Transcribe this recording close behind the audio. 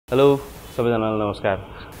Hello सबैजनालाई नमस्कार।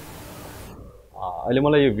 अहिले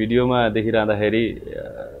मलाई यो भिडियोमा देखिरहँदाखेरि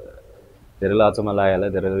धेरैलाई अचम्म लाग्यो होला,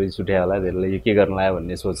 धेरैले रिस उठ्यो होला, धेरैले यो के गर्न लाग्यो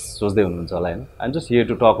भन्ने सोच्दै हुनुहुन्छ होला हैन। आइ am just here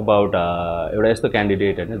to talk about एउटा यस्तो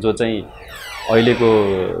क्यान्डिडेट हैन जो चाहिँ अहिलेको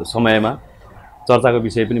समयमा चर्चाको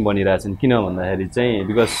विषय पनि बनिरहेछन्। किन भन्दाखेरि चाहिँ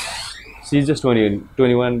because C is just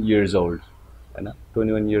 21 years old हैन।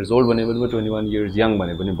 21 इयर्स ओल्ड भने पनि 21 इयर्स यङ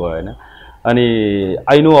भने पनि भयो हैन। अनि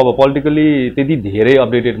आई नो अब पोलिटिकली त्यति धेरै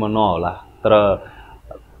अपडेटेड म नहोला, तर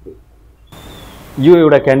यो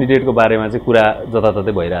एउटा क्यान्डिडेटको बारेमा चाहिँ कुरा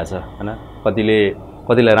जताततै भइरहेछ हैन।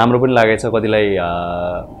 कतिलाई राम्रो पनि लागेछ, कतिलाई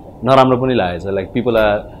नराम्रो पनि लागेछ। Like people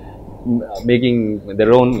are making their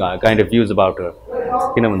own kind of views about her.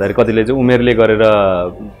 किन भन्दाखेरि कतिले चाहिँ उमेरले गरेर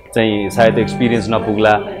चाहिँ सायद एक्सपिरियन्स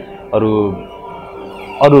नपुग्ला,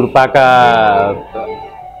 अरू पाका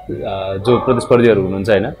जो प्रतिस्पर्धीहरू हुनुहुन्छ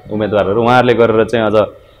हैन, उम्मेदवारहरू, उहाँहरूले गरेर चाहिँ अझ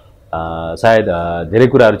सायद धेरै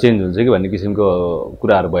कुराहरू चेन्ज हुन्छ कि भन्ने किसिमको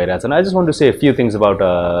कुराहरू भइरहेछन्। I just want to say few things about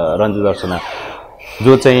Ranju दर्शना,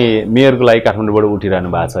 जो चाहिँ मेयरको लागि काठमाडौँबाट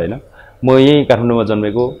उठिरहनु भएको छ हैन। म यहीँ काठमाडौँमा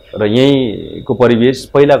जन्मेको र यहीँको परिवेश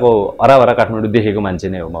पहिलाको हराभरा काठमाडौँ देखेको मान्छे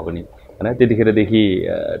नै हो म पनि हैन। त्यतिखेरदेखि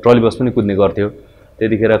ट्रली बस पनि कुद्ने गर्थ्यो,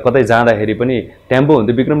 त्यतिखेर कतै जाँदाखेरि पनि टेम्पो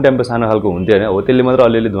हुन्थ्यो, विक्रम टेम्पो सानो खालको हुन्थ्यो हैन। हो त्यसले मात्र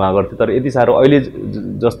अलिअलि धुवा गर्थ्यो, तर यति साह्रो अहिले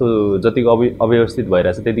जस्तो जतिको अव्यवस्थित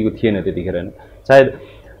भइरहेछ त्यतिको थिएन त्यतिखेर हैन। सायद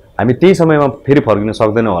हामी त्यही समयमा फेरि फर्किन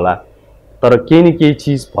सक्दैनौँ होला, तर केही न केही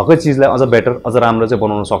चिज भएकै चिजलाई अझ बेटर अझ राम्रो चाहिँ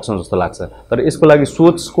बनाउन सक्छौँ जस्तो लाग्छ। तर यसको लागि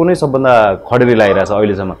सोचको नै सबभन्दा खडेरी लागिरहेछ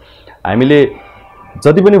अहिलेसम्म। हामीले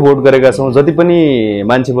जति पनि भोट गरेका छौँ, जति पनि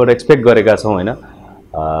मान्छेबाट एक्सपेक्ट गरेका छौँ हैन,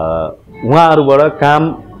 उहाँहरूबाट काम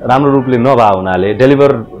राम्रो रूपले नभए हुनाले,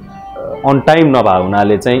 डेलिभर अन टाइम नभए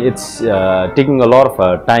हुनाले चाहिँ it's taking a lot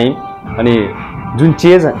of time. अनि जुन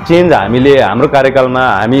चेन्ज हामीले हाम्रो कार्यकालमा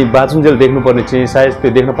हामी बाँचुन्जेल देख्नुपर्ने चाहिँ सायद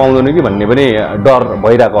त्यो देख्न पाउँदैनौँ कि भन्ने पनि डर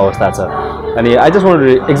भइरहेको अवस्था छ। अनि आई जस्ट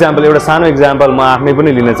वान्ट एक्जाम्पल, एउटा सानो एक्जाम्पल म आफ्नै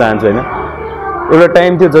पनि लिन चाहन्छु हैन। एउटा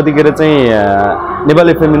टाइम थियो जतिखेर चाहिँ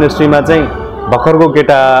नेपाली फिल्म इन्डस्ट्रीमा चाहिँ भर्खरको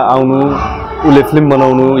केटा आउनु, उसले फिल्म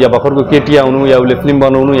बनाउनु, या भर्खरको केटी आउनु, या उसले फिल्म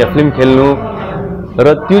बनाउनु या फिल्म खेल्नु,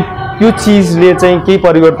 र त्यो चिजले चाहिँ केही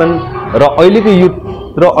परिवर्तन र अहिलेको युथ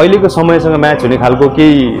र अहिलेको समयसँग म्याच हुने खालको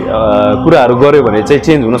केही कुराहरू गर्यो भने चाहिँ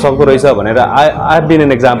चेन्ज हुन सक्दो रहेछ भनेर I have been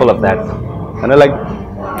an example of that हैन। लाइक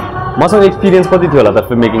मसँग एक्सपिरियन्स कति थियो होला त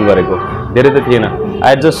फिल्म मेकिङ गरेको? धेरै त थिएन। I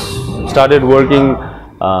head just started working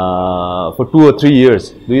for 2 or 3 years,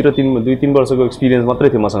 2-3 वर्षको एक्सपिरियन्स मात्रै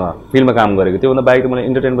थियो मसँग फिल्ममा काम गरेको। त्योभन्दा बाहेक त मलाई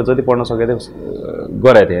इन्टरटेनमेन्ट जति पढ्न सकेको थिएँ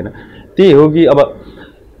गरेको थिएँ हैन। त्यही हो कि अब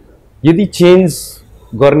यदि चेन्ज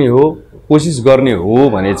गर्ने हो, कोसिस गर्ने हो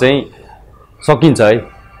भने चाहिँ सकिन्छ है।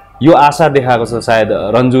 यो आशा देखाएको छ सायद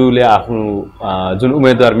रन्जुले आफ्नो जुन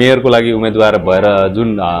उम्मेदवार, मेयरको लागि उम्मेदवार भएर जुन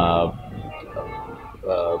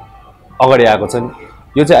अगाडि आएको छ नि,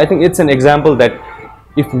 यो चाहिँ I think it's an example that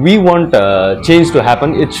if we want change to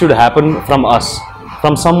happen, it should happen from us,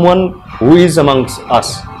 from someone who is amongst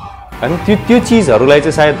अस हैन। त्यो चिजहरूलाई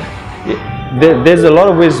चाहिँ सायद there is a lot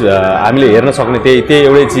of wage हामीले हेर्न सक्ने त्यही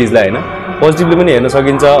एउटै चिजलाई हैन। पोजिटिभली पनि हेर्न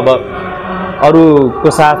सकिन्छ, अब अरूको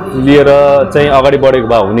साथ लिएर चाहिँ अगाडि बढेको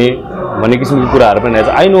भए हुने भन्ने किसिमको कुराहरू पनि आउँछ।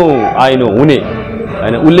 आई नो हुने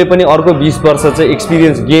हैन। उसले पनि अर्को 20 वर्ष चाहिँ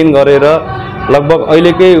एक्सपिरियन्स गेन गरेर लगभग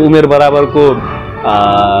अहिलेकै उमेर बराबरको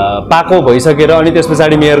पाको भइसकेर अनि त्यस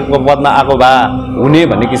पछाडि मेयरको पदमा आएको भए हुने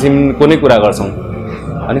भन्ने किसिमको नै कुरा गर्छौँ।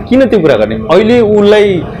 अनि किन त्यो कुरा गर्ने? अहिले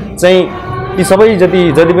उसलाई चाहिँ ती सबै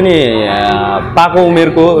जति पनि पाको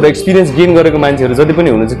उमेरको र एक्सपिरियन्स गेन गरेको मान्छेहरू जति पनि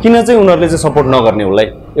हुनुहुन्छ, किन चाहिँ उनीहरूले चाहिँ सपोर्ट नगर्ने उसलाई?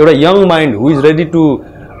 एउटा young mind who is ready to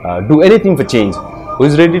do anything for change, who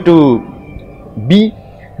is ready to be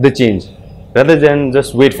the change rather than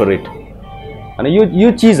just wait for it. अनि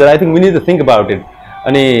यो चिजहरू I think we need to think about it.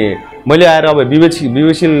 अनि मैले आएर अब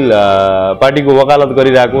विवेकशील पार्टीको वकालत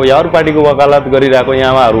गरिरहेको या अरू पार्टीको वकालत गरिरहेको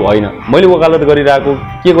यहाँहरू होइन। मैले वकालत गरिरहेको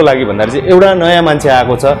के को लागि भन्दाखेरि चाहिँ एउटा नयाँ मान्छे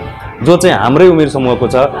आएको छ जो चाहिँ हाम्रै उमेर समूहको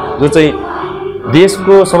छ, जो चाहिँ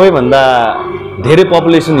देशको सबैभन्दा धेरै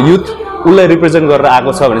पपुलेसन युथ उसलाई रिप्रेजेन्ट गरेर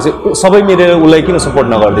आएको छ भने चाहिँ सबै मिलेर उसलाई किन सपोर्ट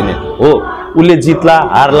नगरिदिने हो? उसले जित्ला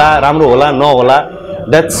हार्ला, राम्रो होला नहोला,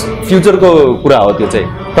 द्याट्स फ्युचरको कुरा हो त्यो चाहिँ।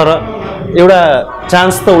 तर एउटा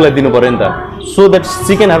चान्स त उसलाई दिनु पऱ्यो नि त, so that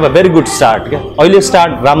C can have a very good start. क्या अहिले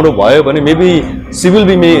स्टार्ट राम्रो भयो भने maybe C will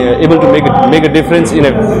be able to make a difference in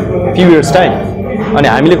a few years time. अनि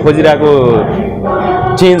हामीले खोजिरहेको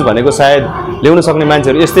चेन्ज भनेको सायद ल्याउन सक्ने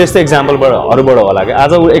मान्छेहरू यस्तै एक्जाम्पलहरूबाट होला। क्या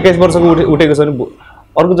आज 21 वर्षको उठेको छ भने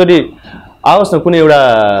अर्कोचोटि आओस् न कुनै एउटा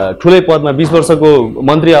ठुलै पदमा 20 वर्षको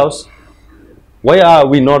मन्त्री आओस्, why are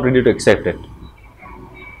we not ready to accept it?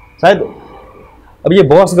 सायद अब यो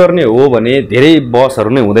बहस गर्ने हो भने धेरै बहसहरू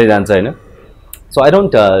नै हुँदै जान्छ हैन। सो आई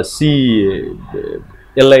डोन्ट सी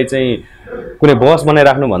यसलाई चाहिँ कुनै बहस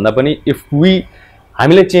बनाइराख्नु भन्दा पनि इफ वी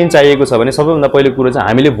हामीले चेन्ज चाहिएको छ भने सबैभन्दा पहिलो कुरो चाहिँ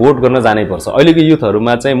हामीले भोट गर्न जानै पर्छ। अहिलेको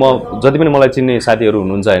युथहरुमा चाहिँ म जति पनि मलाई चिन्ने साथीहरु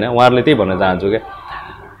हुनुहुन्छ हैन, उहाँहरुले त्यही भन्न चाहन्छु के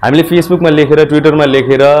हामीले फेसबुकमा लेखेर ट्विटरमा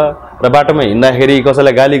लेखेर र बाटोमा हिँड्दाखेरि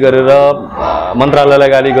कसैलाई गाली गरेर मन्त्रालयलाई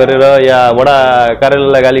गाली गरेर या वडा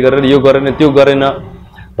कार्यालयलाई गाली गरेर यो गरेन त्यो गरेन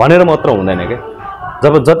भनेर मात्र हुँदैन के।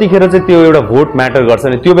 जब जतिखेर चाहिँ त्यो एउटा भोट म्याटर गर्छ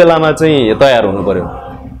नि त्यो बेलामा चाहिँ तयार हुनु पर्यो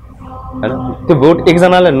हैन। त्यो भोट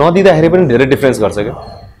एकजनाले नदिँदाखेरि पनि धेरै डिफरेन्स गर्छ के।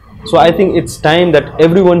 So I think it's time that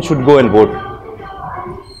everyone should go and vote.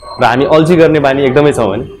 र हामी अल्छी गर्ने बानी एकदमै छौं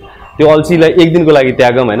हैन, त्यो अल्छीलाई एक दिनको लागि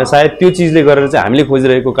त्यागौं हैन। सायद त्यो चीजले गरेर चाहिँ हामीले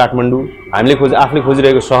खोजिरहेको काठमाडौँ, हामीले आफूले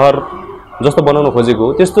खोजिरहेको शहर जस्तो बनाउन खोजेको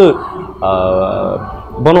हो त्यस्तो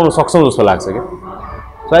बनाउन सक्छौं जस्तो लाग्छ के।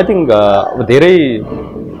 सो आई थिंक धेरै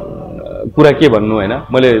कुरा के भन्नु हैन,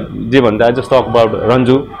 मैले जे भन्दा I just talk about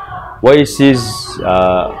Ranju why she is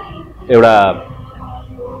एउटा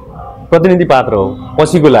प्रतिनिधि पात्र हो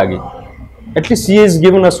पछिको लागि। At least she is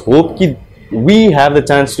given us hope कि we have the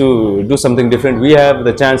chance to do something different, we have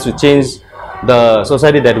the chance to change the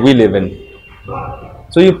society that we live in.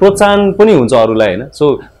 So you प्रोत्साहन पनि हुन्छ अरूलाई हैन। So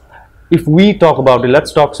if we talk about it,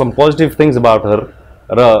 let's talk some positive things about her।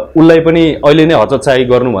 र उलाई पनि अहिले नै हचचाइ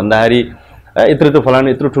गर्नु भन्दाखेरि यत्रो फलान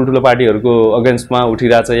यत्रो ठुलठुलो पार्टीहरुको अगेन्स्टमा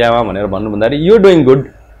उठिराछ यामा भनेर भन्नु भन्दाखेरि you are doing good,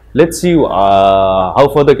 let's see how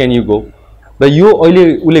further can you go. र यो अहिले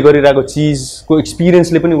उले गरिरहेको चीजको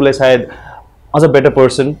एक्सपिरियन्सले पनि उलाई सायद अझ बेटर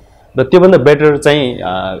पर्सन र त्योभन्दा बेटर चाहिँ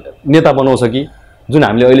नेता बनाउँछ कि जुन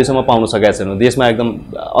हामीले अहिलेसम्म पाउन सकेका छैनौँ। देशमा एकदम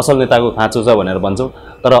असल नेताको खाँचो छ भनेर भन्छौँ,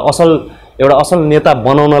 तर एउटा असल नेता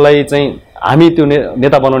बनाउनलाई चाहिँ हामी त्यो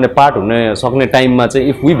नेता बनाउने पार्ट हुन सक्ने टाइममा चाहिँ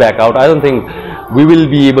if we back out I don't think we will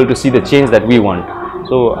be able to see the change that we want.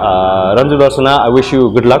 So Ranju Darshana I wish you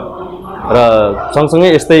good lock. र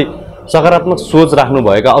सँगसँगै यस्तै सकारात्मक सोच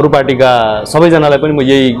राख्नुभएका अरू पार्टीका सबैजनालाई पनि म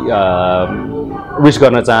यही विश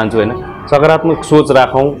गर्न चाहन्छु हैन। सकारात्मक सोच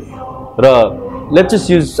राखौँ र लेट्स जस्ट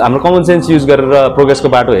युज हाम्रो कमन सेन्स युज गरेर प्रोग्रेसको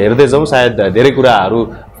बाटो हेर्दै जाउँ, सायद धेरै कुराहरू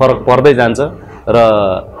फरक पर्दै जान्छ र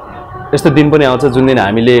यस्तो दिन पनि आउँछ जुन दिन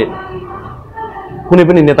हामीले कुनै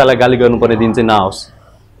पनि नेतालाई गाली गर्नुपर्ने दिन चाहिँ नआओस्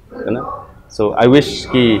हैन। सो आई विश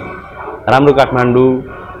कि राम्रो काठमाडौँ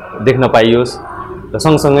देख्न पाइयोस् र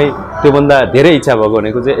सँगसँगै त्योभन्दा धेरै इच्छा भएको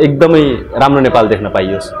भनेको चाहिँ एकदमै राम्रो नेपाल देख्न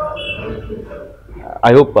पाइयोस्।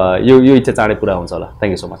 आई होप यो इच्छा चाँडै पुरा हुन्छ होला।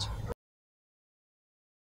 Thank you so much.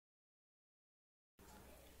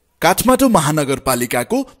 Kathmandu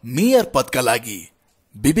महानगरपालिकाको mayor पदका लागि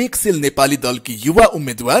विवेकशील नेपाली दलकी युवा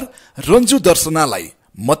उम्मेद्वार रन्जु दर्शनालाई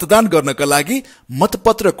मतदान गर्नका लागि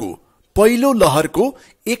मतपत्रको पहिलो लहरको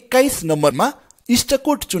 21 नम्बरमा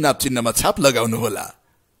इष्टकोट चुनाव चिन्हमा छाप लगाउनुहोला।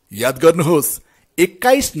 याद गर्नुहोस्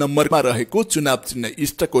 21 नम्बरमा रहेको चुनाव चिन्ह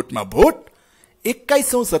इष्टकोटमा भोट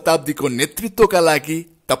 21औं शताब्दीको नेतृत्वका लागि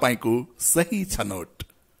तपाईको सही छनौट।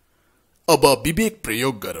 अब विवेक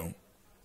प्रयोग गरौं।